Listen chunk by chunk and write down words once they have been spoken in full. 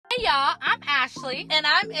y'all. I'm Ashley. And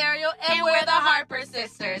I'm Ariel, and we're the Harper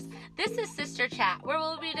Sisters. This is Sister Chat, where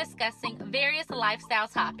we'll be discussing various lifestyle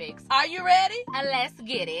topics. Are you ready? And let's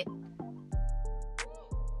get it.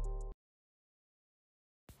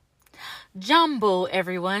 Jambo,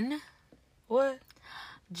 everyone. What?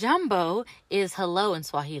 Jambo is hello in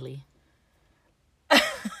Swahili.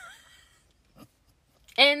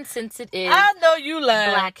 And since it is I know you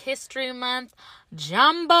lying. Black History Month,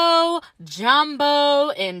 Jambo,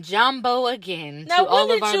 and Jambo again. Now, to when all of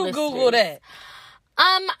did our you listeners. Google that?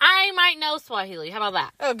 I might know Swahili. How about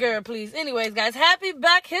that? Oh, girl, please. Anyways, guys, happy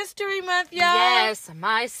Black History Month, y'all. Yes,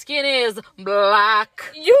 my skin is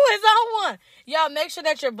black. You is on one. Y'all, make sure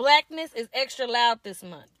that your blackness is extra loud this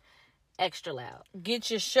month. Extra loud.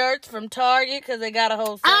 Get your shirts from Target because they got a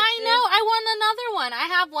whole section. I know. I want another one. I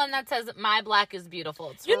have one that says "My black is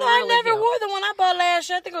beautiful." It's You know, really I never cute. wore the one I bought last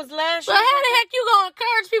year. I think it was last So year. how the heck you gonna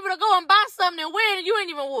encourage people to go and buy something and wear it and you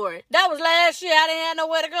ain't even wore it? That was last year. I didn't have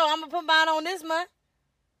nowhere to go. I'm going to put mine on this month.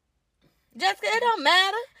 Jessica, it don't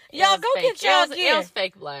matter. Y'all go fake. get y'all It gear. was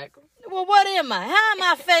fake black. Well, what am I? How am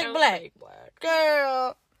I It fake was black? fake black.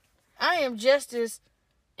 Girl, I am just as...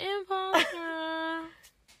 Imposter.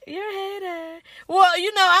 You're a hater. Well,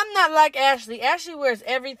 you know, I'm not like Ashley. Ashley wears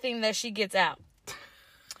everything that she gets out.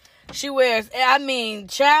 She wears,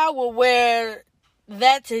 child will wear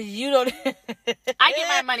that till you don't... I get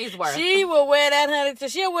my money's worth. She will wear that, honey, till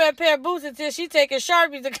she'll wear a pair of boots until she take a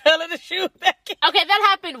Sharpie to color the shoe back in. Okay, that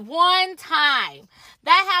happened one time.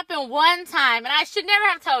 And I should never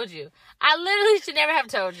have told you. I literally should never have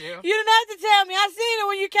told you. You didn't have to tell me. I seen it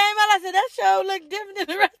when you came out. I said, that show looked different than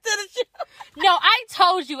the rest of the show. No, I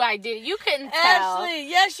told you I did. You couldn't tell. Ashley,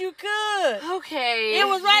 yes, you could. Okay. It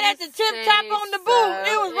was right at the tip top on the boot.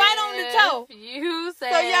 It was right on the toe. You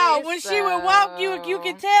say So, y'all, when she would walk, you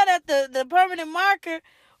could tell that the permanent marker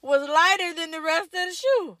was lighter than the rest of the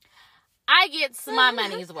shoe. I get my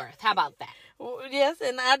money's worth. How about that? Well, yes,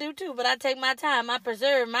 and I do too, but I take my time. I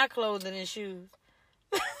preserve my clothing and shoes.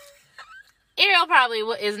 Ariel probably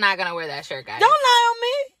is not going to wear that shirt, guys. Don't lie on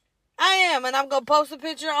me. I am, and I'm going to post a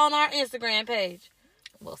picture on our Instagram page.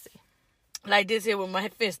 We'll see. Like this here with my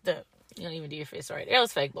fist up. You don't even do your fist right.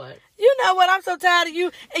 Ariel's fake black. You know what? I'm so tired of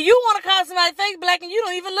you. And you want to call somebody fake black, and you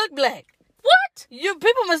don't even look black. What?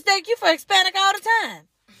 People mistake you for Hispanic all the time.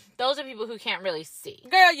 Those are people who can't really see.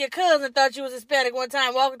 Girl, your cousin thought you was Hispanic one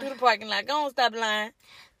time walking through the parking lot. Go on, stop lying.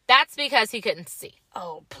 That's because he couldn't see.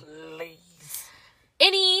 Oh, please.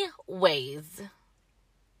 Anyways,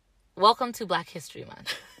 welcome to Black History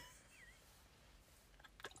Month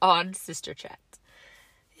on Sister Chat.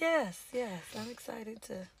 Yes. I'm excited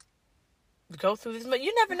to go through this month.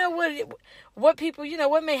 You never know what people,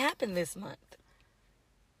 what may happen this month.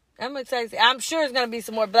 I'm excited. I'm sure it's going to be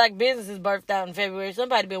some more black businesses birthed out in February.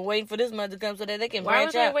 Somebody been waiting for this month to come so that they can Why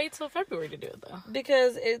branch would out. they wait till February to do it, though?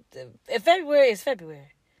 Because February is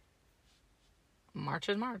February. March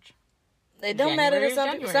is March. It don't matter to January is some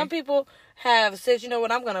people. January. Some people have said, you know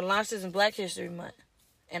what, I'm going to launch this in Black History Month.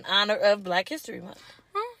 In honor of Black History Month.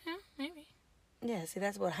 Oh, yeah, maybe. Yeah, see,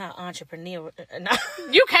 that's what how entrepreneur...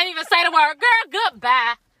 You can't even say the word. Girl,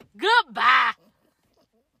 goodbye. Goodbye.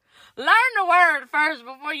 Learn the word first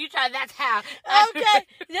before you try. That's how. Okay,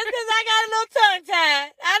 just because I got a little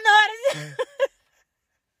tongue-tied. I know how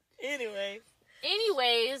to...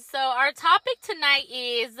 Anyways, so our topic tonight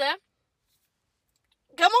is...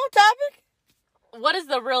 Come on, topic. What is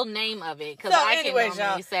the real name of it? Because So I can anyways,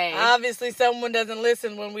 normally y'all, say... obviously someone doesn't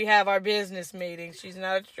listen when we have our business meetings. She's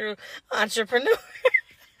not a true entrepreneur.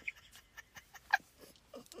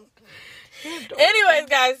 Anyways,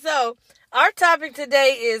 guys, so our topic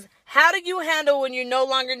today is how do you handle when you're no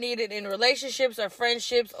longer needed in relationships or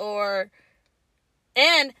friendships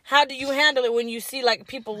and how do you handle it when you see like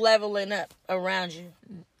people leveling up around you?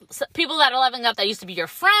 So people that are leveling up that used to be your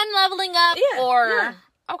friend leveling up? Yeah.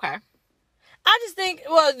 Okay. I just think,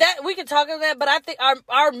 that we can talk about that, but I think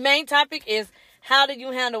our main topic is how do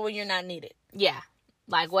you handle when you're not needed? Yeah.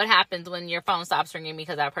 Like, what happens when your phone stops ringing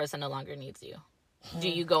because that person no longer needs you? Do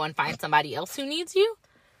you go and find somebody else who needs you?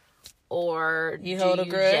 Or You hold a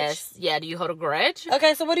grudge? do you hold a grudge?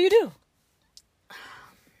 Okay, so what do?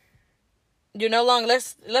 You're no longer,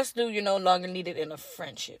 let's do you're no longer needed in a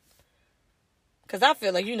friendship. Because I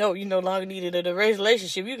feel like you're no longer needed in a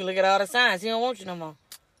relationship. You can look at all the signs. He don't want you no more.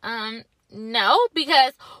 No,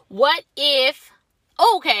 because what if...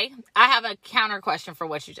 Okay, I have a counter question for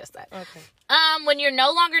what you just said. Okay. When you're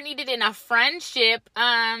no longer needed in a friendship,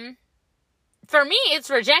 for me, it's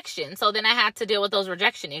rejection. So then I had to deal with those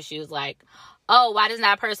rejection issues. Like, oh, why does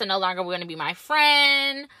that person no longer want to be my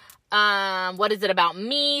friend? What is it about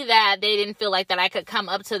me that they didn't feel like that I could come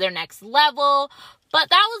up to their next level? But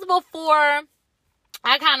that was before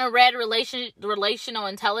I kind of read relational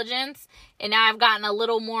intelligence, and now I've gotten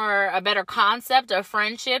a better concept of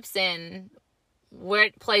friendships and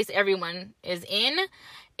what place everyone is in.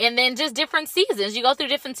 And then just different seasons. You go through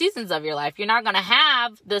different seasons of your life. You're not going to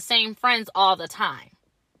have the same friends all the time.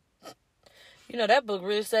 You know, that book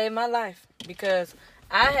really saved my life, because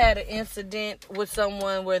I had an incident with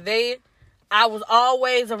someone where I was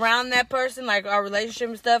always around that person, like our relationship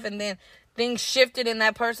and stuff, and then things shifted in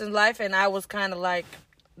that person's life, and I was kind of like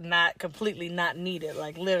not completely not needed.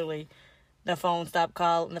 Like literally, the phone stopped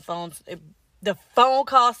calling, the phone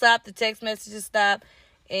call stopped, the text messages stopped,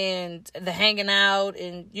 and the hanging out,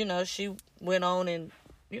 and you know, she went on, and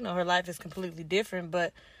you know, her life is completely different.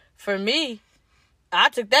 But for me, I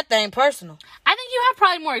took that thing personal. I think you have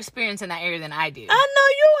probably more experience in that area than I do. I know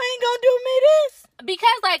you ain't gonna do me this.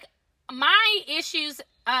 Because, like, my issues,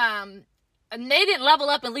 they didn't level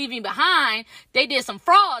up and leave me behind. They did some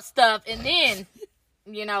fraud stuff, and then,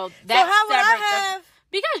 you know, that's so how would I have?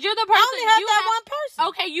 Because you're the person. I only have that one person.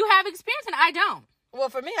 Okay, you have experience, and I don't. Well,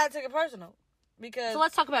 for me, I took it personal. Because... So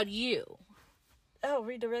let's talk about you. Oh,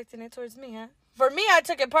 redirecting it towards me, huh? For me, I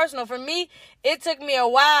took it personal. For me, it took me a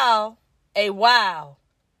while. Hey,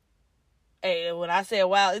 when I say a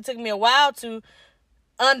while, it took me a while to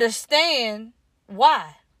understand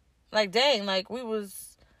why. Like, dang, like, we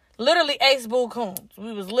was literally ace boo coons.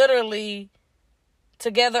 We was literally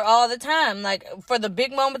together all the time. Like, for the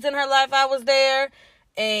big moments in her life, I was there.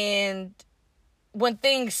 And when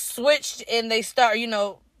things switched and they start, you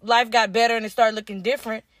know, life got better and it started looking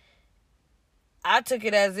different, I took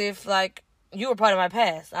it as if, like, you were part of my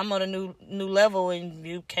past. I'm on a new level and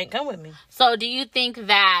you can't come with me. So do you think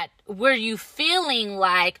that, were you feeling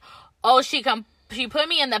like, oh, she put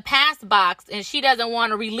me in the past box and she doesn't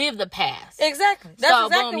want to relive the past? Exactly. That's so,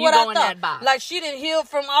 exactly boom, what you I go thought. In that box. Like, she didn't heal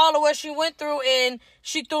from all of what she went through, and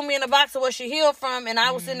she threw me in a box of what she healed from, and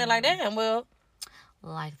I was sitting there like, damn, well.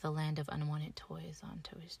 Like the land of unwanted toys on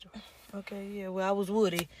Toy Story. Okay, yeah. Well, I was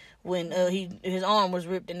Woody when his arm was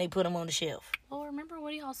ripped and they put him on the shelf. Well, remember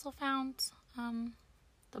Woody also found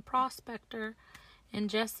the prospector and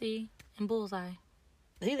Jesse and Bullseye.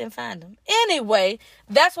 He didn't find him. Anyway,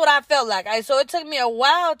 that's what I felt like. So it took me a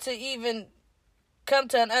while to even come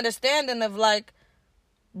to an understanding of, like,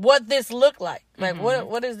 what this looked like. Like,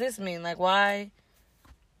 what does this mean? Like, why?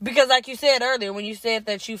 Because like you said earlier, when you said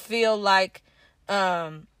that you feel like,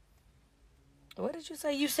 what did you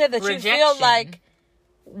say? You said that rejection. You feel like,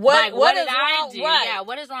 what did I wrong? do? Right. Yeah,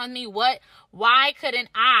 what is wrong with me? Why couldn't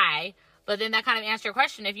I? But then that kind of answers your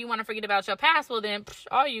question. If you want to forget about your past, well then,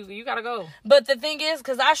 you gotta go. But the thing is,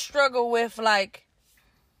 because I struggle with, like,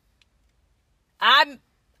 I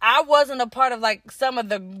wasn't a part of, like, some of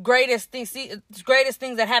the greatest things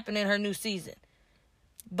that happened in her new season.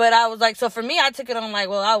 But I was like, so for me, I took it on like,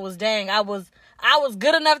 well, I was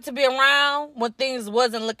good enough to be around when things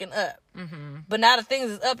wasn't looking up. Mm-hmm. But now that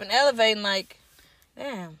things is up and elevating, like,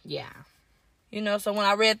 damn. Yeah. You know, so when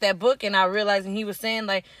I read that book and I realized, and he was saying,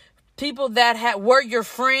 like, people that were your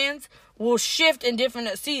friends will shift in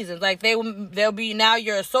different seasons. Like, they'll be now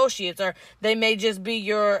your associates, or they may just be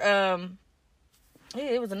your,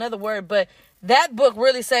 it was another word, but that book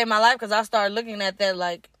really saved my life, because I started looking at that,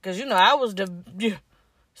 like, because, you know, I was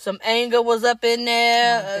some anger was up in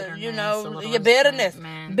there, you know, your bitterness.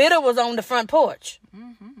 Bitter was on the front porch.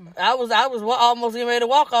 Mm-hmm. I was almost getting ready to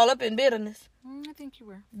walk all up in bitterness. I think you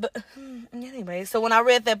were. But anyway, so when I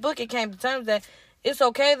read that book, it came to terms that it's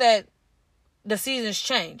okay that the seasons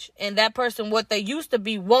change, and that person, what they used to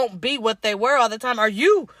be, won't be what they were all the time. Or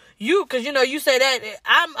you, because, you know, you say that,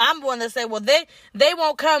 I'm one that say, well, they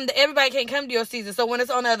won't come, everybody can't come to your season. So when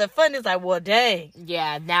it's on the other front, it's like, well, dang.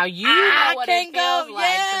 Yeah, now you know what it feels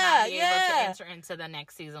like to not be able to yeah. enter into the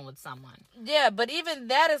next season with someone. Yeah, but even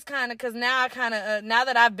that is kind of, because now I kind of, now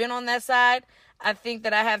that I've been on that side, I think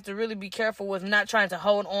that I have to really be careful with not trying to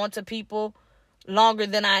hold on to people longer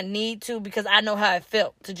than I need to, because I know how it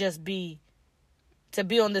felt to just be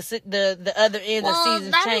on the other end of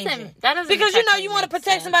seasons changing. That doesn't because, you know, you want to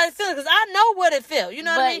protect somebody's feelings, because I know what it felt. You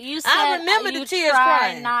know what I mean? You said I remember the tears try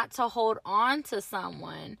crying. Not to hold on to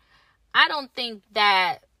someone. I don't think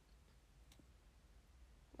that.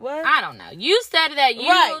 What? I don't know. You said that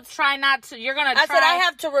you try not to. You're gonna. I said I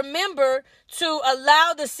have to remember to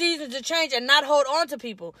allow the seasons to change and not hold on to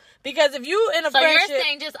people, because if you in a friendship, you're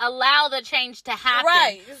saying just allow the change to happen.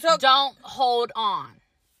 Right. So don't hold on.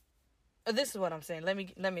 This is what I'm saying. Let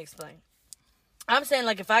me explain. I'm saying,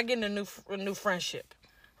 like, if I get in a new friendship,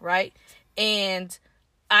 right, and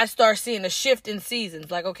I start seeing a shift in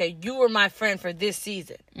seasons, like, okay, you were my friend for this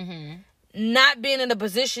season, not being in a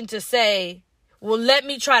position to say, well, let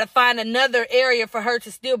me try to find another area for her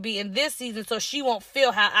to still be in this season so she won't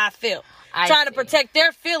feel how I feel. Trying to protect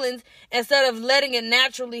their feelings instead of letting it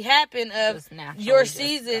naturally happen of your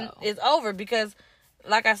season is over. Because,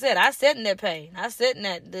 like I said, I sat in that pain. I sat in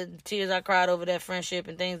the tears I cried over that friendship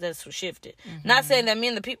and things that shifted. Mm-hmm. Not saying that me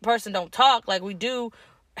and the person don't talk. Like, we do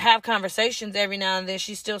have conversations every now and then.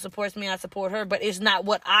 She still supports me. I support her. But it's not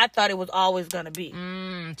what I thought it was always going to be.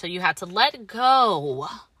 So you had to let go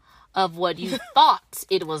of what you thought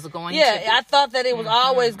it was going to be. Yeah, I thought that it was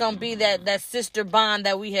always going to be that sister bond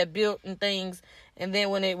that we had built and things. And then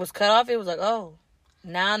when it was cut off, it was like, oh,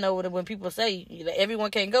 now I know when people say everyone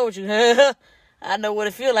can't go with you. I know what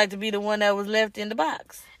it feels like to be the one that was left in the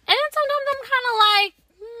box. And then sometimes I'm kind of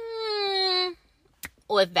like,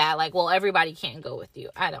 with that. Like, well, everybody can't go with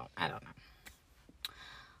you. I don't know.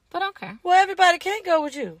 But okay. Well, everybody can't go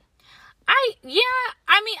with you.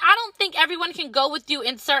 I don't think everyone can go with you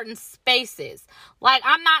in certain spaces. Like,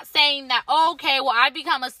 I'm not saying that, okay, well, I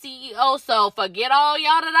become a CEO, so forget all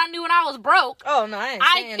y'all that I knew when I was broke. Oh, no, I ain't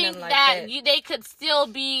saying think like that. They could still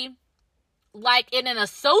be, like, in an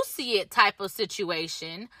associate type of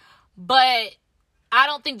but I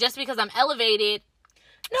don't think just because I'm elevated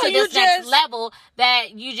to this next level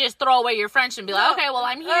that you just throw away your friendship and be like, okay, well,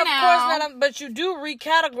 I'm here now. Of course not, but you do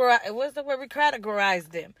recategorize. What's the word?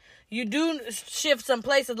 Recategorize them. You do shift some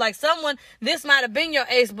places. Like this might have been your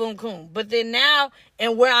ace boom coon, but then now,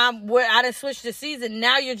 and where I done switched the season,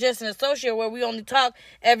 now you're just an associate where we only talk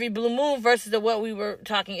every blue moon versus what we were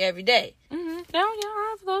talking every day. Mm-hmm. Yeah,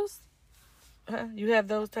 I have those. You have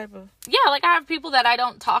those type of... Yeah, like I have people that I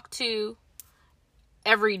don't talk to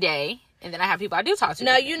every day, and then I have people I do talk to.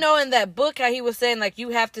 Now, you know, in that book, how he was saying, like,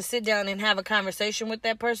 you have to sit down and have a conversation with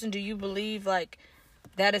that person. Do you believe, like,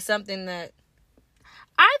 that is something that...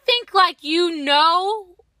 I think, like, I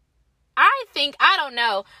don't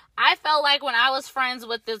know. I felt like when I was friends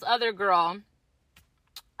with this other girl,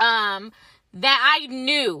 that I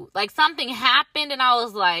knew, like, something happened, and I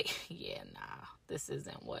was like, yeah, nah, this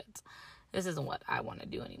isn't what I want to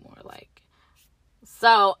do anymore. Like,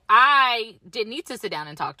 so I didn't need to sit down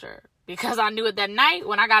and talk to her because I knew it that night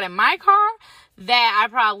when I got in my car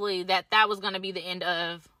that that was going to be the end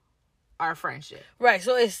of our friendship. Right.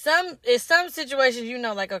 So it's some situations, you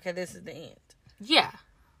know, like, okay, this is the end. Yeah.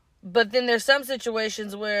 But then there's some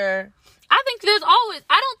situations where I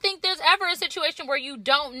don't think there's ever a situation where you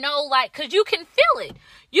don't know, like, because you can feel it.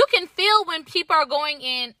 You can feel when people are going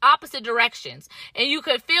in opposite directions. And you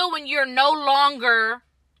could feel when you're no longer,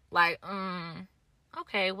 like,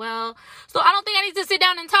 okay, well. So I don't think I need to sit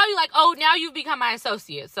down and tell you, like, oh, now you've become my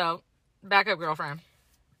associate. So, back up, girlfriend.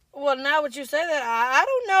 Well, now would you say that? I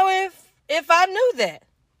don't know if I knew that.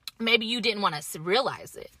 Maybe you didn't want to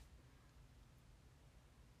realize it.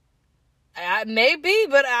 Maybe,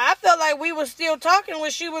 but I felt like we were still talking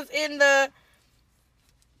when she was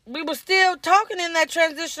we were still talking in that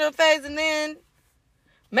transitional phase, and then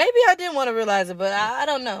maybe I didn't want to realize it, but I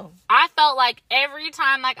don't know. I felt like every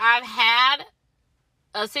time, like, I've had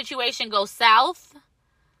a situation go south,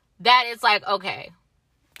 that it's like, okay,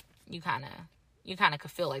 you kind of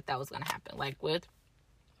could feel like that was going to happen. Like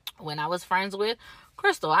when I was friends with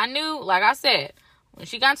Crystal, I knew, like I said, when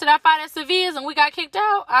she got into that fight at Sevilla's and we got kicked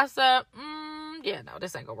out, I said, yeah, no,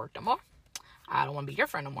 this ain't gonna work no more. I don't want to be your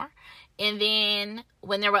friend no more. And then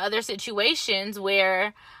when there were other situations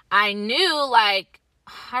where I knew, like,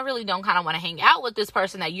 I really don't kind of want to hang out with this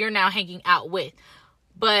person that you're now hanging out with.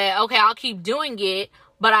 But, okay, I'll keep doing it.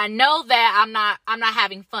 But I know that I'm not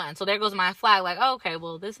having fun. So there goes my flag. Like, oh, okay,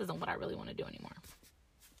 well, this isn't what I really want to do anymore.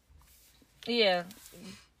 Yeah.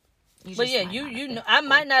 But yeah, you know, I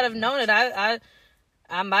might not have known it.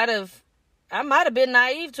 I might have been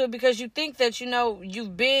naive to it because you think that, you know,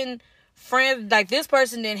 you've been friends, like this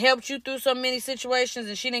person then helped you through so many situations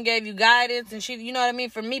and she done gave you guidance and she, you know what I mean?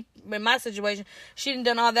 For me, in my situation, she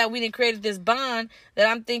done all that. We done created this bond that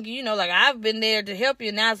I'm thinking, you know, like I've been there to help you.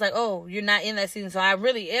 And now it's like, oh, you're not in that season. So I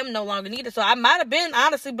really am no longer needed. So I might have been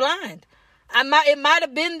honestly blind. It might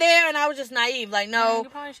have been there and I was just naive. Like, no,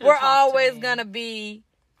 we're always going to be...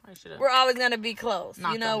 We're always going to be close.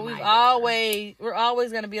 You know, we're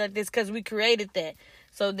always going to be like this because we created that.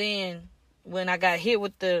 So then when I got hit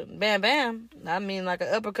with the bam bam, I mean like an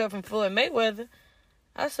uppercut from Floyd Mayweather,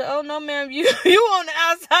 I said, oh no ma'am, you on the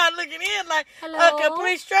outside looking in like a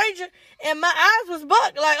complete stranger. And my eyes was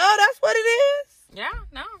bucked like, oh, that's what it is? Yeah,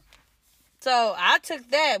 no. So I took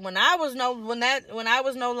that when I was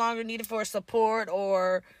no longer needed for support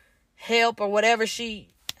or help or whatever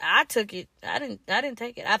I took it. I didn't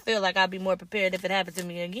take it. I feel like I'd be more prepared if it happened to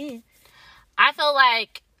me again. I feel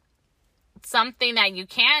like something that you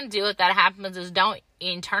can do if that happens is don't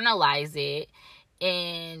internalize it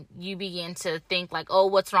and you begin to think like, oh,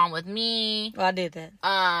 what's wrong with me? Oh, I did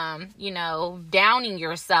that. You know, downing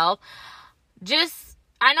yourself.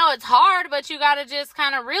 I know it's hard, but you got to just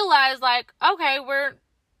kind of realize like, okay,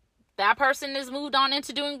 that person has moved on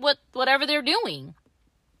into doing whatever they're doing.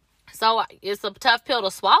 So it's a tough pill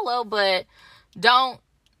to swallow, but don't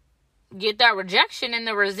get that rejection and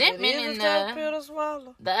the resentment and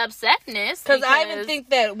the upsetness. Because I even think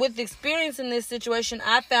that with experiencing this situation,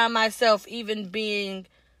 I found myself even being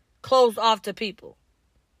closed off to people.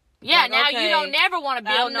 Yeah, like, now you don't never want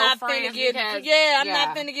to build no friends. I'm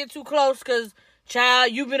not finna get too close because,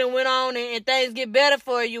 child, you been and went on and things get better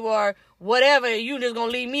for you or whatever. You just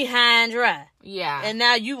gonna leave me high and dry. Yeah. And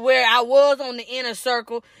now you where I was on the inner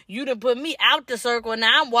circle, you done put me out the circle, and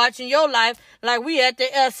now I'm watching your life like we at the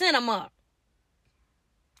Cinemark.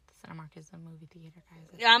 Cinemark is a movie theater,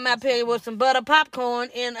 guys. Yeah, I'm up here with some butter popcorn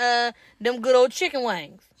and them good old chicken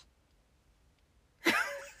wings.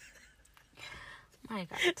 My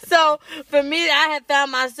God. So for me, I had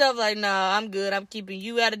found myself like, no, I'm good. I'm keeping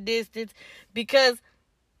you at a distance because,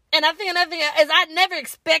 and I think another thing is I never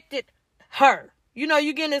expected her. You know,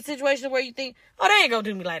 you get in a situation where you think, oh, they ain't gonna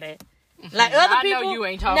do me like that. Like other people, I know you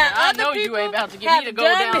ain't talking. I know you ain't about to get me to go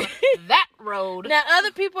down that road. Now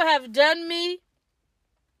other people have done me,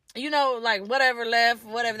 you know, like whatever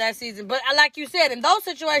that season. But like you said, in those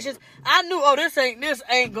situations, I knew, oh, this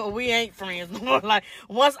ain't good. We ain't friends no more. Like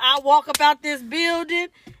once I walk about this building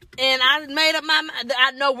and I made up my mind,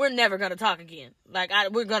 I know we're never gonna talk again. Like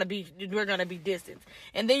we're gonna be distant.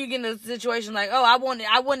 And then you get in a situation like, oh, I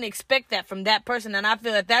wouldn't expect that from that person, and I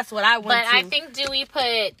feel that that's what I want. But I think, do we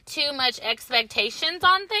put too much expectations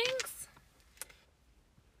on things?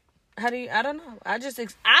 I don't know.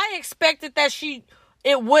 I expected that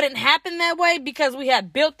it wouldn't happen that way because we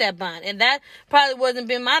had built that bond, and that probably wasn't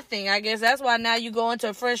been my thing. I guess that's why now you go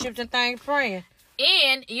into friendships and things praying.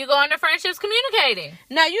 And you go into friendships communicating.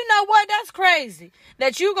 Now, you know what? That's crazy.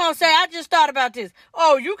 That you gonna say, I just thought about this.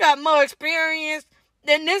 Oh, you got more experience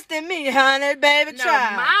than me, honey, baby,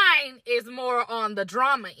 child. Mine is more on the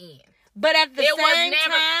drama end. But at the same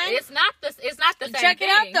time, it's not the same check thing.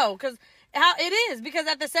 it out, though, because how it is. Because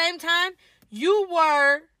at the same time, you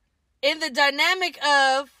were in the dynamic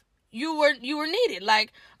of you were needed.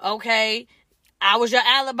 Like, okay, I was your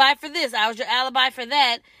alibi for this. I was your alibi for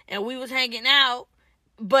that. And we was hanging out.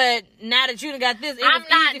 But now that you done got this, I'm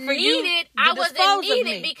not needed. I wasn't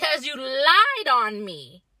needed because you lied on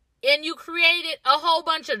me. And you created a whole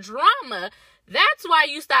bunch of drama. That's why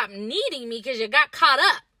you stopped needing me, because you got caught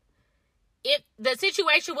up. If the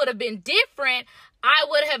situation would have been different, I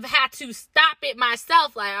would have had to stop it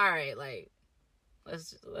myself. Like, all right, like,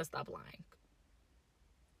 let's stop lying.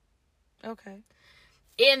 Okay.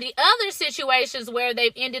 In the other situations where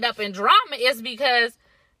they've ended up in drama is because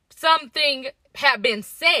something had been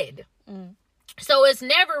said. Mm. So it's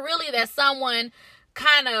never really that someone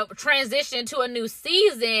kind of transitioned to a new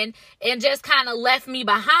season and just kind of left me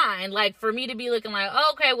behind. Like, for me to be looking like,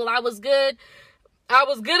 oh, okay, well, I was good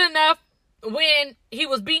enough when he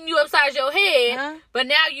was beating you upside your head, but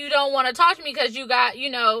now you don't want to talk to me because you got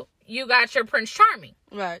your Prince Charming.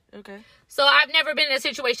 Right, okay. So I've never been in a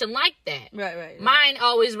situation like that. Right. Mine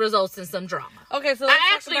always results in some drama. Okay, so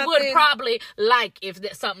I actually would probably like if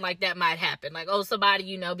something like that might happen. Like, oh,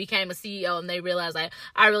 somebody, became a CEO and they realize, like,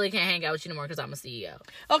 I really can't hang out with you anymore because I'm a CEO.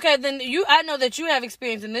 Okay, then I know that you have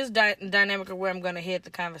experience in this dynamic of where I'm going to head the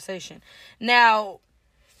conversation. Now,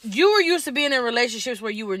 you were used to being in relationships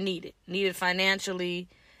where you were needed financially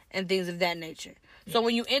and things of that nature. Yeah. So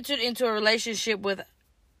when you entered into a relationship with,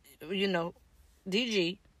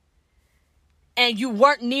 DG, and you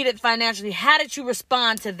weren't needed financially, how did you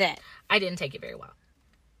respond to that? I didn't take it very well.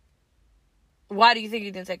 Why do you think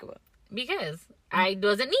you didn't take it well? Because I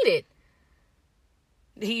wasn't needed.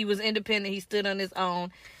 He was independent. He stood on his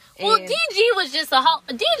own. Well, DG was just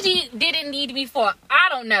DG didn't need me for, I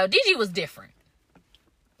don't know. DG was different.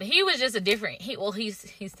 He was just a different, he's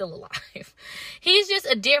still alive. He's just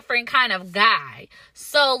a different kind of guy.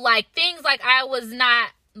 So, like, things like I was not,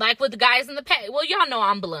 like with the guys in the past. Well, y'all know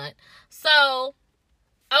I'm blunt. So,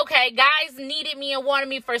 okay, guys needed me and wanted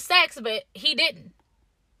me for sex, but he didn't.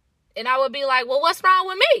 And I would be like, well, what's wrong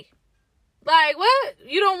with me? Like, what?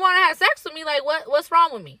 You don't want to have sex with me? Like, what's wrong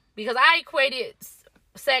with me? Because I equated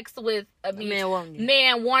sex with a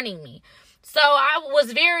man wanting me. So I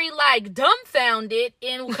was very, like, dumbfounded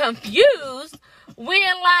and confused when,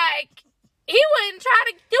 like, he wouldn't try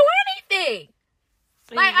to do anything.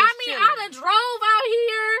 So like, I done drove out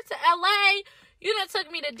here to LA. You done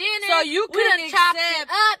took me to dinner. So you couldn't chopped it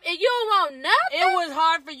up, and you don't want nothing. It was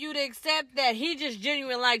hard for you to accept that he just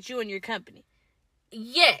genuinely liked you and your company.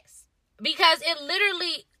 Yes. Because it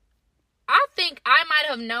literally, I think I might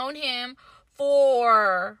have known him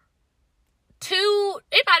for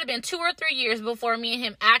it might have been 2 or 3 years before me and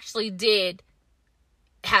him actually did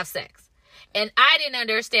have sex. And I didn't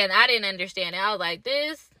understand it. I was like,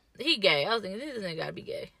 he gay. I was thinking, this nigga gotta be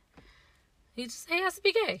gay. He has to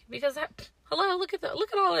be gay. Because, hello, look at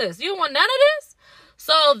all this. You don't want none of this?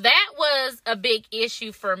 So that was a big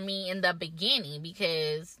issue for me in the beginning,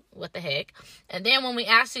 because what the heck? And then when we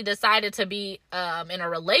actually decided to be in a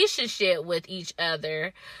relationship with each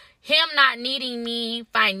other, him not needing me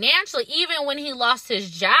financially, even when he lost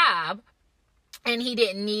his job and he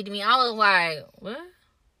didn't need me, I was like, what?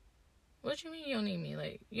 What you mean you don't need me?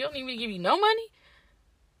 Like, you don't need me to give you no money?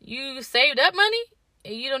 You saved up money?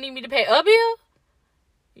 And you don't need me to pay a bill?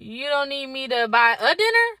 You don't need me to buy a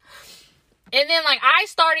dinner? And then, like, I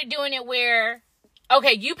started doing it where,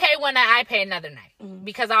 okay, you pay one night, I pay another night. Mm-hmm.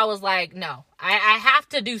 Because I was like, no, I have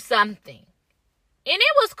to do something. And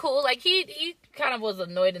it was cool. Like, he kind of was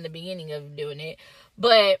annoyed in the beginning of doing it.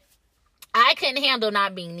 But I couldn't handle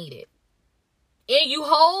not being needed. And you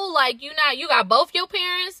you got both your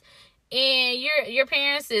parents, and your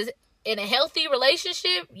parents is in a healthy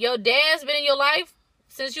relationship. Your dad's been in your life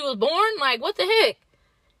since you was born. Like, what the heck?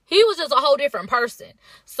 He was just a whole different person.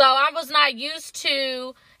 So I was not used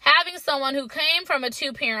to having someone who came from a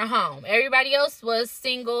 2-parent home. Everybody else was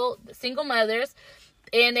single mothers,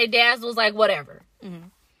 and their dads was like, whatever. Mm-hmm.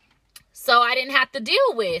 So I didn't have to deal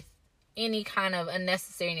with any kind of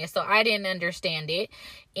unnecessariness. So I didn't understand it,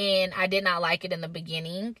 and I did not like it in the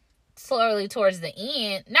beginning. Slowly towards the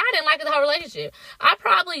end, I didn't like the whole relationship. I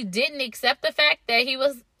probably didn't accept the fact that he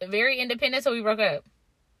was very independent, so we broke up.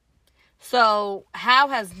 So how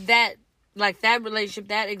has that relationship,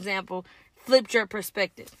 that example, flipped your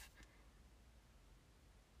perspective?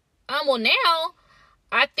 Well, now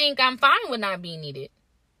I think I'm fine with not being needed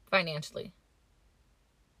financially.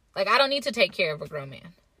 Like, I don't need to take care of a grown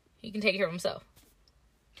man. He can take care of himself.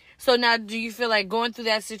 So now, do you feel like going through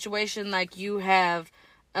that situation, like you have,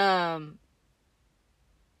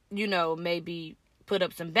 maybe put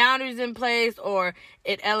up some boundaries in place, or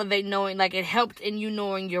it helped in you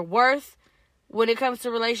knowing your worth when it comes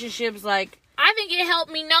to relationships? Like, I think it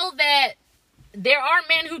helped me know that there are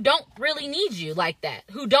men who don't really need you like that,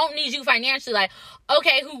 who don't need you financially, like,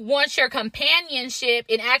 okay, who wants your companionship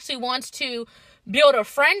and actually wants to build a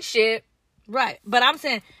friendship. Right. But I'm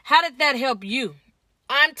saying, how did that help you?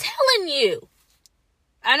 I'm telling you.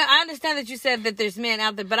 I understand that you said that there's men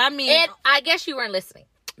out there, but I mean... I guess you weren't listening,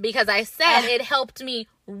 because I said it helped me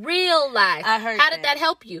realize. I heard How did that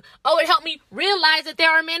help you? Oh, it helped me realize that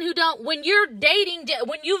there are men who don't... When you're dating,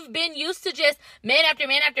 when you've been used to just man after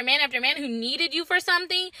man after man after man who needed you for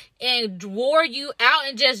something and wore you out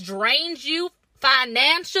and just drained you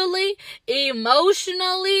financially,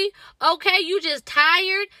 emotionally, okay, you just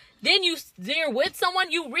tired, then you're with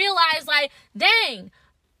someone, you realize, like, dang,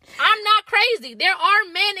 I'm not crazy. There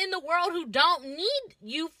are men in the world who don't need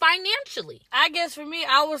you financially. I guess for me,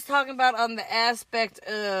 I was talking about on the aspect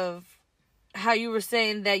of how you were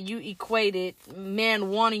saying that you equated men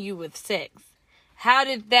wanting you with sex. How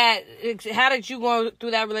did you go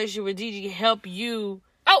through that relationship with Gigi help you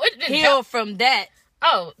heal from that?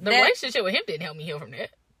 Oh, the relationship with him didn't help me heal from that.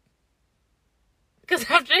 Because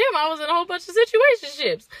after him, I was in a whole bunch of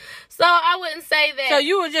situationships. So I wouldn't say that. So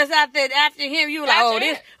you were just out there after him. You were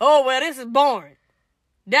like, this is boring.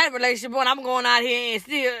 That relationship, I'm going out here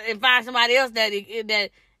and find somebody else that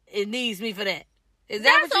it needs me for that. Is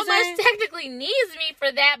that what you're saying? Not so much technically needs me for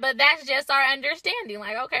that, but that's just our understanding.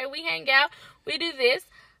 Like, okay, we hang out, we do this.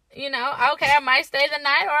 Okay, I might stay the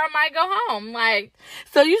night or I might go home. Like,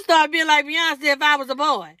 so you start being like Beyonce if I was a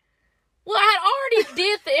boy. Well, I had already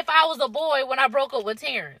did If I Was a Boy when I broke up with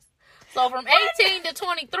Terrence. So from 18 to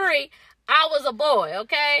 23, I was a boy,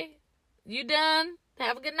 okay? You done?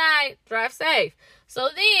 Have a good night. Drive safe. So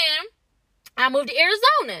then I moved to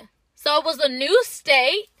Arizona. So it was a new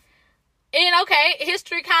state. And okay,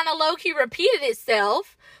 history kind of low-key repeated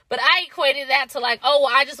itself. But I equated that to like, oh,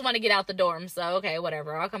 well, I just want to get out the dorm. So, okay,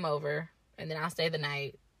 whatever. I'll come over. And then I'll stay the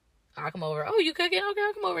night. I'll come over. Oh, you cooking? Okay,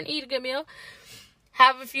 I'll come over and eat a good meal.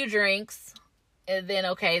 Have a few drinks, and then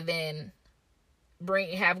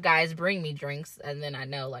have guys bring me drinks, and then I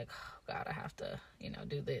know, like, oh God, I have to,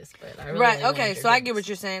 do this. But I really okay. So drinks. I get what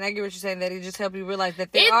you're saying. That it just helped you realize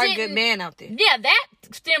that there are good men out there. Yeah, that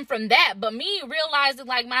stemmed from that. But me realizing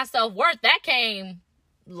like my self-worth, that came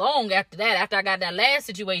long after that. After I got that last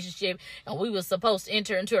situationship, and we was supposed to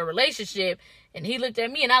enter into a relationship, and he looked at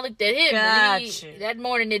me, and I looked at him. Gotcha. And that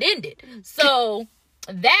morning it ended. So.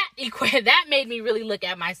 That made me really look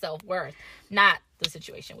at my self-worth, not the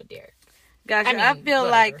situation with Derek. Gotcha. I feel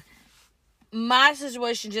like my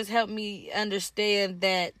situation just helped me understand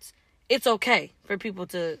that it's okay for people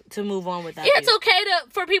to move on without you. Yeah, it's okay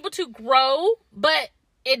for people to grow, but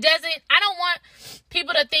it doesn't, I don't want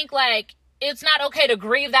people to think like it's not okay to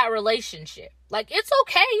grieve that relationship. Like, it's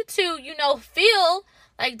okay to, feel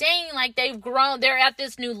like, dang, like they've grown, they're at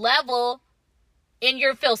this new level, and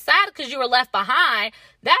you feel sad because you were left behind.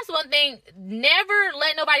 That's one thing. Never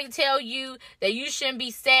let nobody tell you that you shouldn't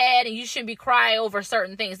be sad and you shouldn't be crying over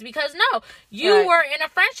certain things. Because no, you were in a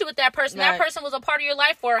friendship with that person. Right. That person was a part of your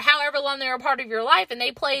life for however long they were a part of your life, and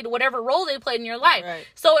they played whatever role they played in your life. Right.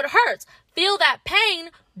 So it hurts. Feel that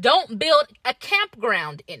pain. Don't build a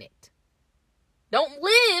campground in it. Don't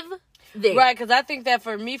live there. Right, because I think that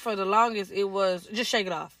for me, for the longest, it was just shake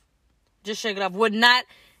it off. Just shake it off. Would not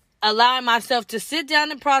allowing myself to sit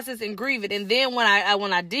down and process and grieve it. And then when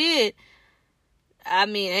I did,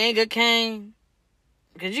 anger came.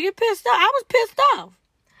 Because you get pissed off. I was pissed off.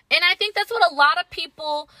 And I think that's what a lot of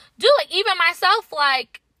people do. Like, even myself,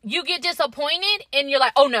 like, you get disappointed and you're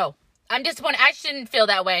like, oh no, I'm disappointed. I shouldn't feel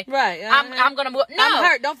that way. Right. I'm going to move. No. I'm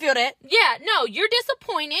hurt. Don't feel that. Yeah, no, you're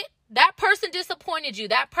disappointed. That person disappointed you.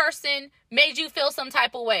 That person made you feel some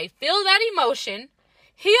type of way. Feel that emotion.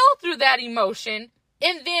 Heal through that emotion.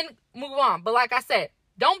 And then move on. But like I said,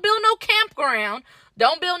 don't build no campground.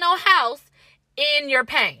 Don't build no house in your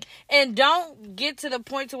pain. And don't get to the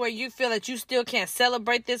point to where you feel that you still can't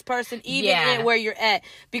celebrate this person even in where you're at.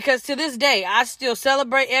 Because to this day, I still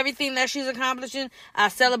celebrate everything that she's accomplishing. I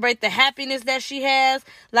celebrate the happiness that she has.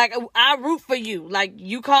 Like, I root for you. Like,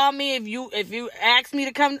 you call me, if you ask me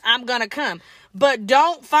to come, I'm gonna come. But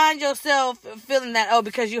don't find yourself feeling that,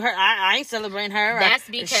 because you hurt, I ain't celebrating her. That's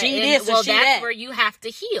because she this or she that's that. Where you have to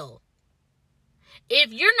heal.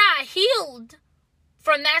 If you're not healed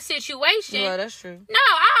from that situation, well, that's true. No,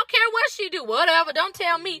 I don't care what she do. Whatever. Don't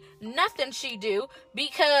tell me nothing she do,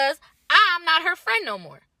 because I'm not her friend no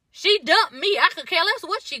more. She dumped me. I could care less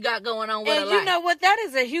what she got going on with her life. And you know what? That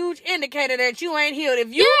is a huge indicator that you ain't healed.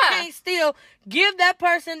 If you can't still give that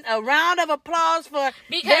person a round of applause for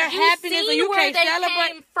their happiness, or you can't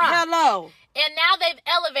celebrate, hello. And now they've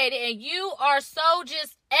elevated, and you are so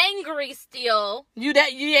just angry still. You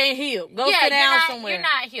ain't healed. Go sit down somewhere. You're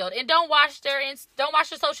not healed, and don't watch their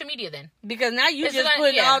social media then. Because now you just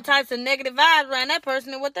putting all types of negative vibes around that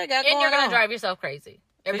person and what they got going on. And you're gonna drive yourself crazy.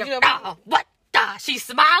 What? She's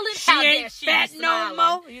smiling. She ain't fat no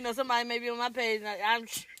more. Somebody may be on my page.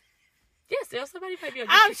 Yes, somebody may be on your page.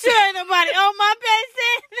 I'm sure ain't nobody on my page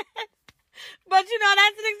saying that. But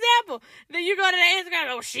that's an example. Then you go to the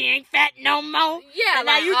Instagram, she ain't fat no more. Yeah, and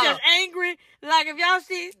now you just angry. Like, if y'all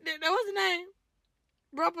see, what's his name?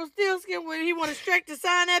 Rumpelstiltskin, when he want to stretch to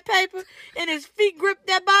sign that paper and his feet grip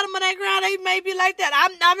that bottom of that ground, they may be like that.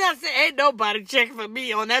 I'm not saying ain't nobody checking for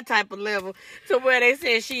me on that type of level to where they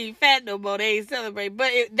say she ain't fat no more, they ain't celebrate.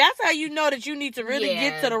 But that's how you know that you need to really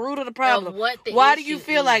get to the root of the problem. Why do you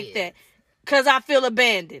feel like that? Because I feel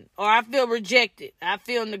abandoned, or I feel rejected, I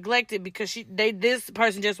feel neglected because this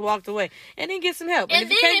person just walked away, and then get some help. And if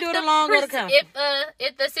you can't do it alone, go to counseling.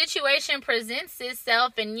 If the situation presents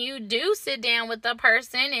itself and you do sit down with the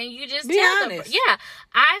person and you just be honest,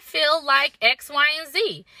 I feel like X, Y, and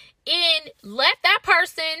Z, and let that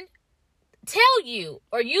person tell you,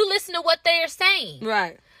 or you listen to what they are saying.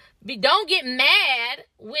 Right. Don't get mad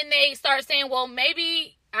when they start saying, well,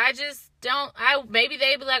 maybe I just maybe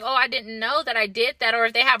they be like, oh, I didn't know that I did that. Or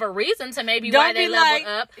if they have a reason to maybe why they leveled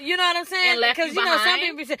up. You know what I'm saying? Because, some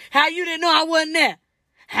people say, how you didn't know I wasn't there?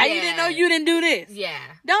 How you didn't know you didn't do this? Yeah.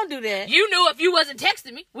 Don't do that. You knew if you wasn't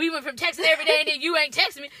texting me. We went from texting every day and then you ain't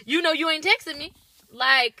texting me. You know you ain't texting me.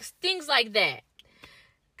 Like, things like that.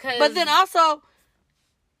 But then also,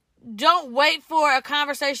 don't wait for a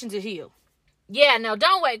conversation to heal. Yeah, no,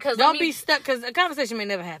 don't wait. Don't be stuck, because a conversation may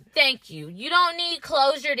never happen. Thank you. You don't need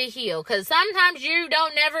closure to heal, because sometimes you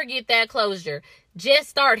don't never get that closure. Just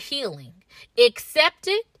start healing. Accept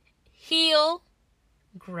it, heal,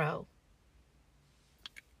 grow.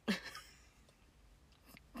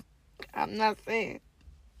 I'm not saying.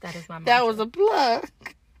 That is my mantra. That was a plug.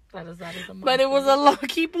 That is a mantra. But it was a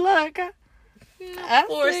low-key plug.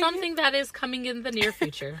 Or something that is coming in the near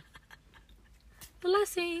future.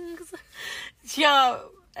 Blessings.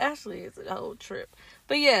 Yo, Ashley, it's a whole trip.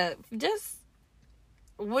 But yeah, just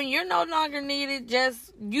when you're no longer needed,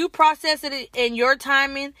 just you process it in your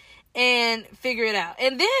timing and figure it out.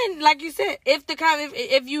 And then, like you said,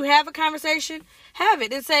 if you have a conversation, have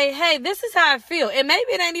it and say, hey, this is how I feel. And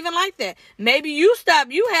maybe it ain't even like that. Maybe you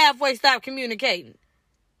halfway stop communicating.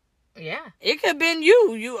 Yeah. It could have been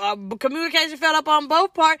you. Communication fell up on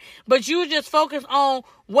both parts, but you just focused on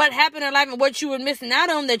what happened in life and what you were missing out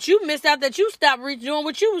on, that you missed out, that you stopped doing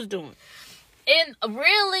what you was doing. and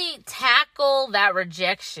really tackle that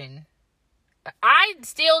rejection. I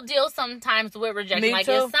still deal sometimes with rejection. Me like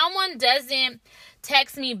too. if someone doesn't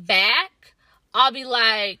text me back, I'll be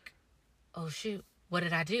like, oh shoot, what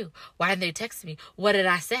did I do? Why didn't they text me? What did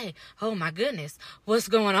I say? Oh my goodness, what's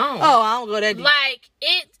going on? Oh, I don't go that deep. Like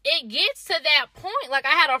it gets to that point. Like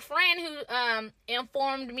I had a friend who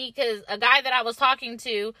informed me, because a guy that I was talking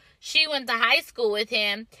to, she went to high school with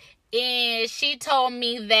him, and she told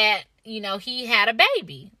me that, you know, he had a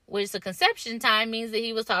baby, which the conception time means that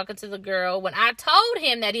he was talking to the girl. When I told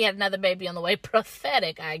him that he had another baby on the way,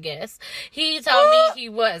 prophetic, I guess, he told me he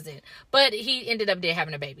wasn't, but he ended up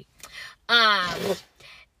having a baby. And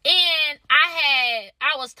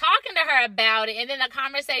I was talking to her about it, and then the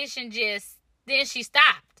conversation then she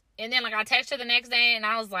stopped. And then like I texted her the next day, and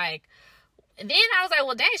I was like,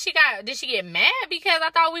 well, dang, did she get mad because I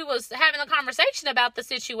thought we was having a conversation about the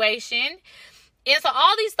situation? And so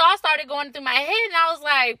all these thoughts started going through my head, and I was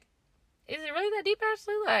like, is it really that deep,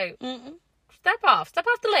 Ashley? Like, step off the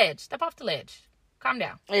ledge. Calm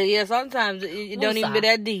down. Yeah, sometimes it don't even be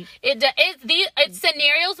that deep. It's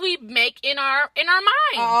scenarios we make in our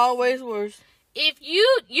minds. Always worse. If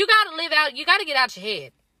you gotta live out, you gotta get out your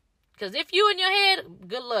head. Because if you in your head,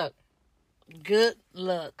 good luck. Good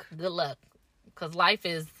luck. Because life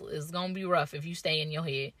is gonna be rough if you stay in your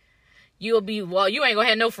head. You ain't gonna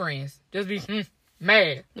have no friends. Just be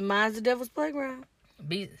mad. The mind's the devil's playground.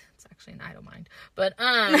 It's actually an idle mind. But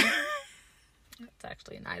it's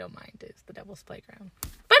actually an idle mind. It's the devil's playground.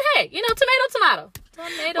 But hey, tomato.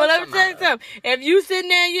 Well, let me tell you something. If you sitting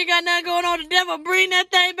there and you got nothing going on, the devil bring that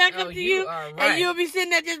thing back up to you. Are right. And you'll be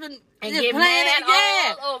sitting there just get playing mad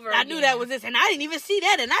that. all over I knew again. that was this, and I didn't even see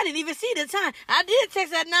that, and I didn't even see the time. I did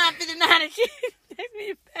text at 9:59, and she texted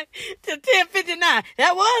me back to 10:59.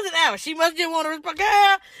 That was an hour. She must just want to respond.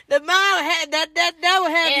 Girl, the mind had that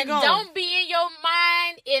would have you And going. don't be in your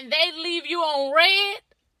mind and they leave you on red.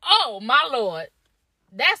 Oh my Lord,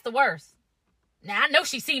 that's the worst. Now I know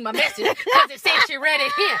she seen my message because it said she read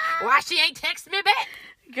it here. Why she ain't text me back?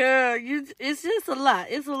 Girl, it's just a lot.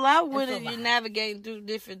 It's a lot with It's a it. lot. You're navigating through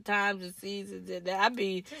different times and seasons. And that don't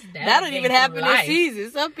navigating even happen through in life.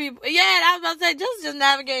 seasons. Some people, I was about to say, just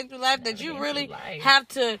navigating through life, that you really Navigating through life. have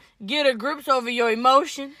to get a grip over your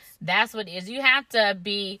emotions. That's what it is. You have to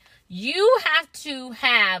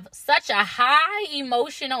have such a high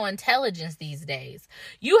emotional intelligence these days.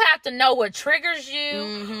 You have to know what triggers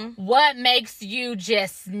you, what makes you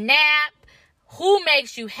just snap, who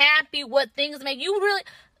makes you happy, what things make you really,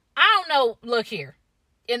 I don't know. Look here.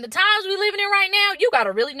 In the times we living in right now, you got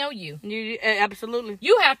to really know you. Absolutely.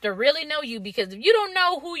 You have to really know you, because if you don't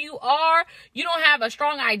know who you are, you don't have a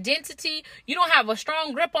strong identity, you don't have a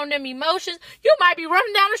strong grip on them emotions, you might be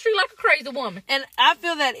running down the street like a crazy woman. And I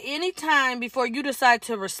feel that any time before you decide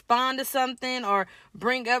to respond to something or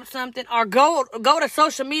bring up something or go to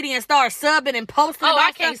social media and start subbing and posting about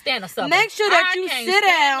I can't stand a subber. Make sure that you sit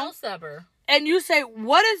down no subber. and you say,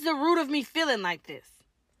 what is the root of me feeling like this?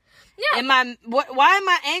 Yeah. Why am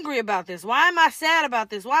I angry about this? Why am I sad about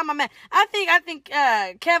this? Why am I mad? I think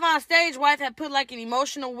Kevon's stage wife had put like an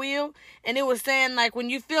emotional wheel, and it was saying like, when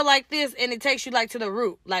you feel like this, and it takes you like to the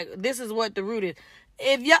root. Like, this is what the root is.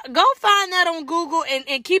 If y'all go find that on Google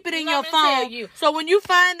and keep it in your phone. So when you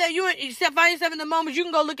find that you find yourself in the moment, you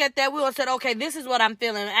can go look at that wheel and say, okay, this is what I'm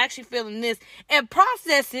feeling. I'm actually feeling this, and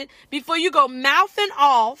process it before you go mouthing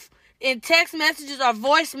off in text messages or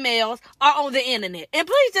voicemails or on the internet. And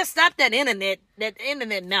please just stop that internet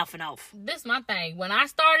mouthing off. This is my thing. When I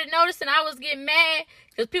started noticing I was getting mad,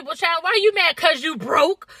 because people trying, why you mad? Because you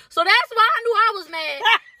broke. So that's why I knew I was mad.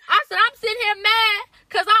 I said, I'm sitting here mad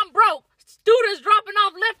because I'm broke. Students dropping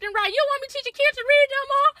off left and right. You want me to teach your kids to read no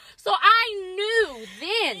more? So I knew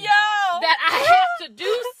then that I had to do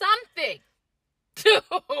something to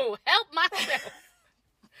help myself.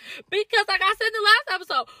 Because like I said in the last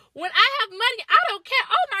episode, when I have money, I don't care.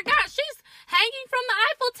 Oh my God, she's hanging from the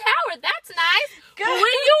Eiffel Tower. That's nice. But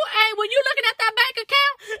when you looking at that bank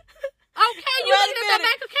account, okay, you looking at that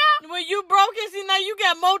bank account. When you broke it, see, now you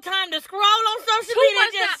got more time to scroll on social media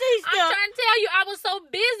and just see stuff. I'm trying to tell you, I was so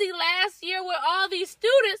busy last year with all these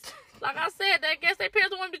students. Like I said, I guess their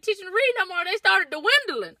parents don't want me to teach them to read no more. They started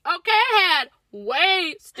dwindling. Okay,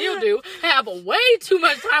 I still do, have way too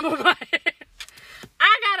much time on my hands.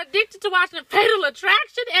 I got addicted to watching Fatal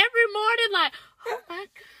Attraction every morning. Like, oh my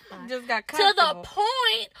God. Just got to the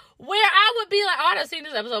point where I would be like, oh, I done seen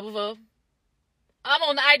this episode before. I'm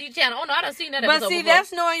on the ID channel. Oh no, I done seen that episode before. But see,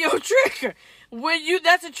 that's knowing your trigger.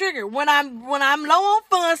 That's a trigger. When I'm low on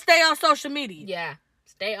funds, stay on social media. Yeah.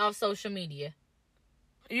 Stay off social media.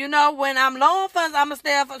 When I'm low on funds, I'm going to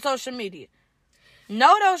stay off of social media.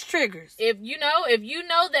 Know those triggers. If you know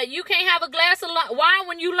that you can't have a glass of wine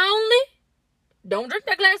when you lonely, don't drink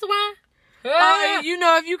that glass of wine. Or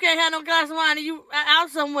if you can't have no glass of wine and you out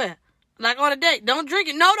somewhere, like on a date, don't drink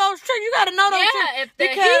it. Know those triggers. You gotta know those triggers. Yeah, if the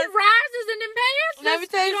heat rises in them pants, let me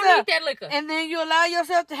tell you don't something. need that liquor. And then you allow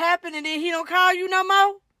yourself to happen, and then he don't call you no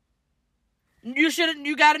more. You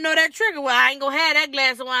gotta know that trigger. Well, I ain't gonna have that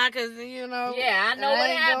glass of wine because Yeah, I know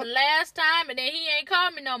what happened last time, and then he ain't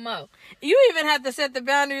called me no more. You even have to set the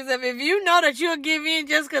boundaries of if you know that you'll give in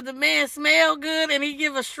just because the man smell good and he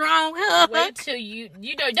give a strong hug. Wait till you don't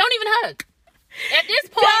even hug. At this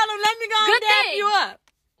point, tell him, let me go and dap you up.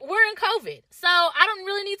 We're in COVID, so I don't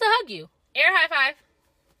really need to hug you. Air high five.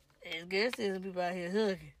 It's good seeing people out here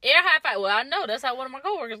hugging. Air high five. Well, I know that's how one of my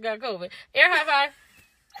coworkers got COVID. Air high five.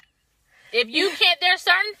 If you can't, there's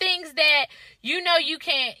certain things that you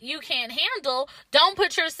can't handle. Don't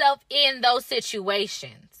put yourself in those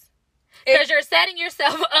situations because you're setting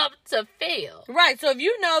yourself up to fail. Right. So if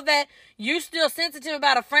you know that you're still sensitive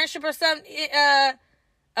about a friendship or something,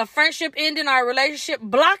 a friendship ending or a relationship,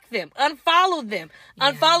 block them, unfollow them,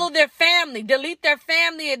 unfollow their family, delete their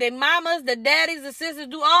family and their mamas, their daddies, the sisters,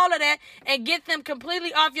 do all of that and get them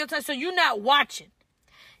completely off your time so you're not watching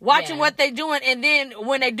what they doing, and then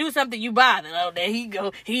when they do something, you bother. Oh, there he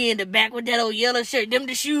go. He in the back with that old yellow shirt. Them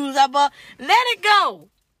the shoes I bought. Let it go.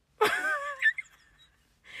 Don't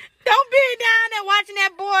be down there watching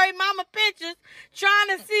that boy mama pictures,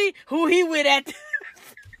 trying to see who he with at.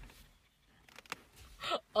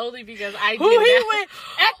 Only because I who he with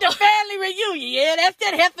at the family reunion. Yeah, that's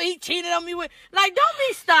that heifer he cheated on me with. Like, don't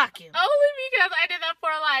be stalking. Only because I did that for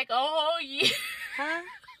like a whole year. Huh?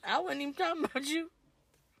 I wasn't even talking about you.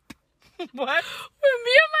 What? When me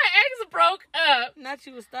and my ex broke up. Not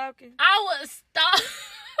you was stalking. I was stalking.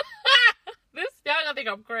 Y'all gonna think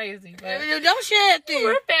I'm crazy, but don't share it then.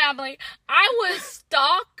 We're family. I would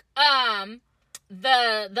stalk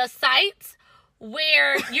the sites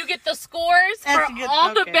where you get the scores for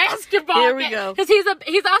all the basketball. Here we go. Because he's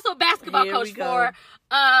also a basketball coach for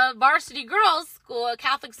varsity girls school,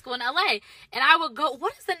 Catholic school in LA. And I would go.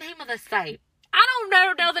 What is the name of the site? I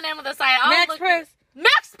don't know the name of the site. Max Press.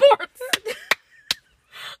 Max Sports.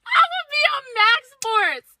 I would be on Max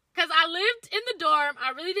Sports because I lived in the dorm.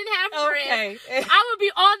 I really didn't have friends. Okay. I would be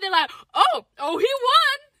on there like, oh, he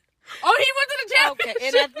won. Oh, he went to the championship. Okay,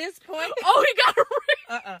 and at this point, he got a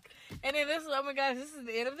ring. And then oh my gosh, this is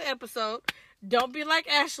the end of the episode. Don't be like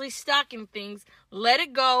Ashley stalking things. Let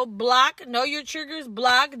it go. Block. Know your triggers.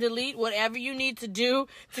 Block. Delete. Whatever you need to do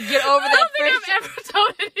to get over that friendship. I don't think I've ever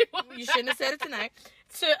told anyone. You shouldn't have said it tonight.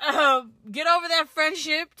 To get over that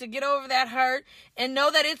friendship, to get over that hurt, and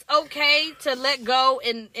know that it's okay to let go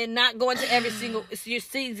and not go into every single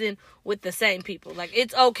season with the same people. Like,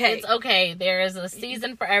 it's okay. It's okay. There is a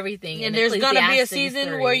season for everything. And there's going to be a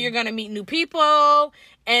season where you're going to meet new people.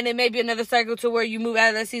 And it may be another cycle to where you move out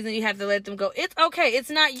of that season. You have to let them go. It's okay.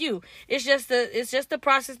 It's not you. It's just the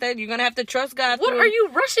process that you're gonna have to trust God. What are you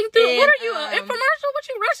rushing through? And, what are you infomercial? What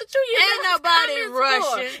you rushing through? Ain't nobody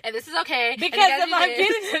rushing. And this is okay because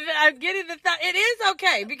I'm getting the thought. It is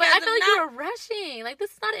okay because but I feel like you're rushing. Like,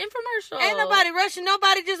 this is not an infomercial. Ain't nobody rushing.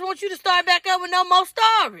 Nobody just wants you to start back up with no more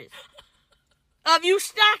stories of you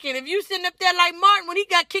stalking. If you sitting up there like Martin when he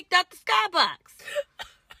got kicked out the skybox.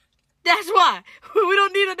 That's why. We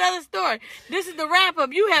don't need another story. This is the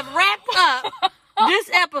wrap-up. You have wrapped up this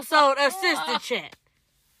episode of Sister Chat.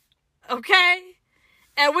 Okay?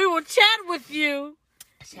 And we will chat with you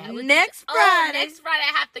next Friday. Next Friday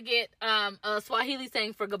I have to get a Swahili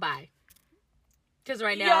saying for goodbye. Because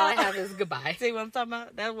right now all I have is goodbye. See what I'm talking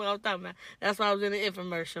about? That's what I'm talking about. That's why I was in the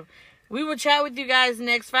infomercial. We will chat with you guys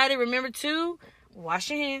next Friday. Remember to wash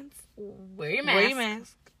your hands. Wear your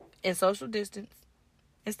mask. And social distance.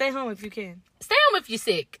 And stay home if you can. Stay home if you're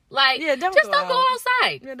sick. Like, don't go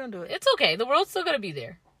outside. Yeah, don't do it. It's okay. The world's still going to be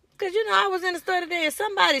there. Because, I was in the store today and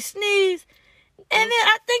somebody sneezed. And then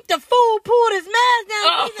I think the fool pulled his mask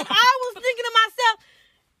down. And I was thinking to myself,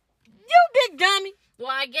 you big dummy.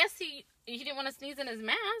 Well, I guess he didn't want to sneeze in his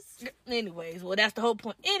mask. Anyways, that's the whole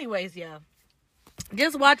point. Anyways, y'all.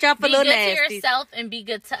 Just watch out for little nasties. Be good to yourself and be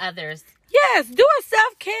good to others. Yes, do a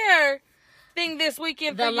self-care thing this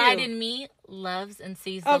weekend for you. The light in me loves and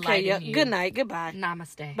sees the light in you. Good night. Goodbye.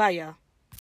 Namaste. Bye, y'all.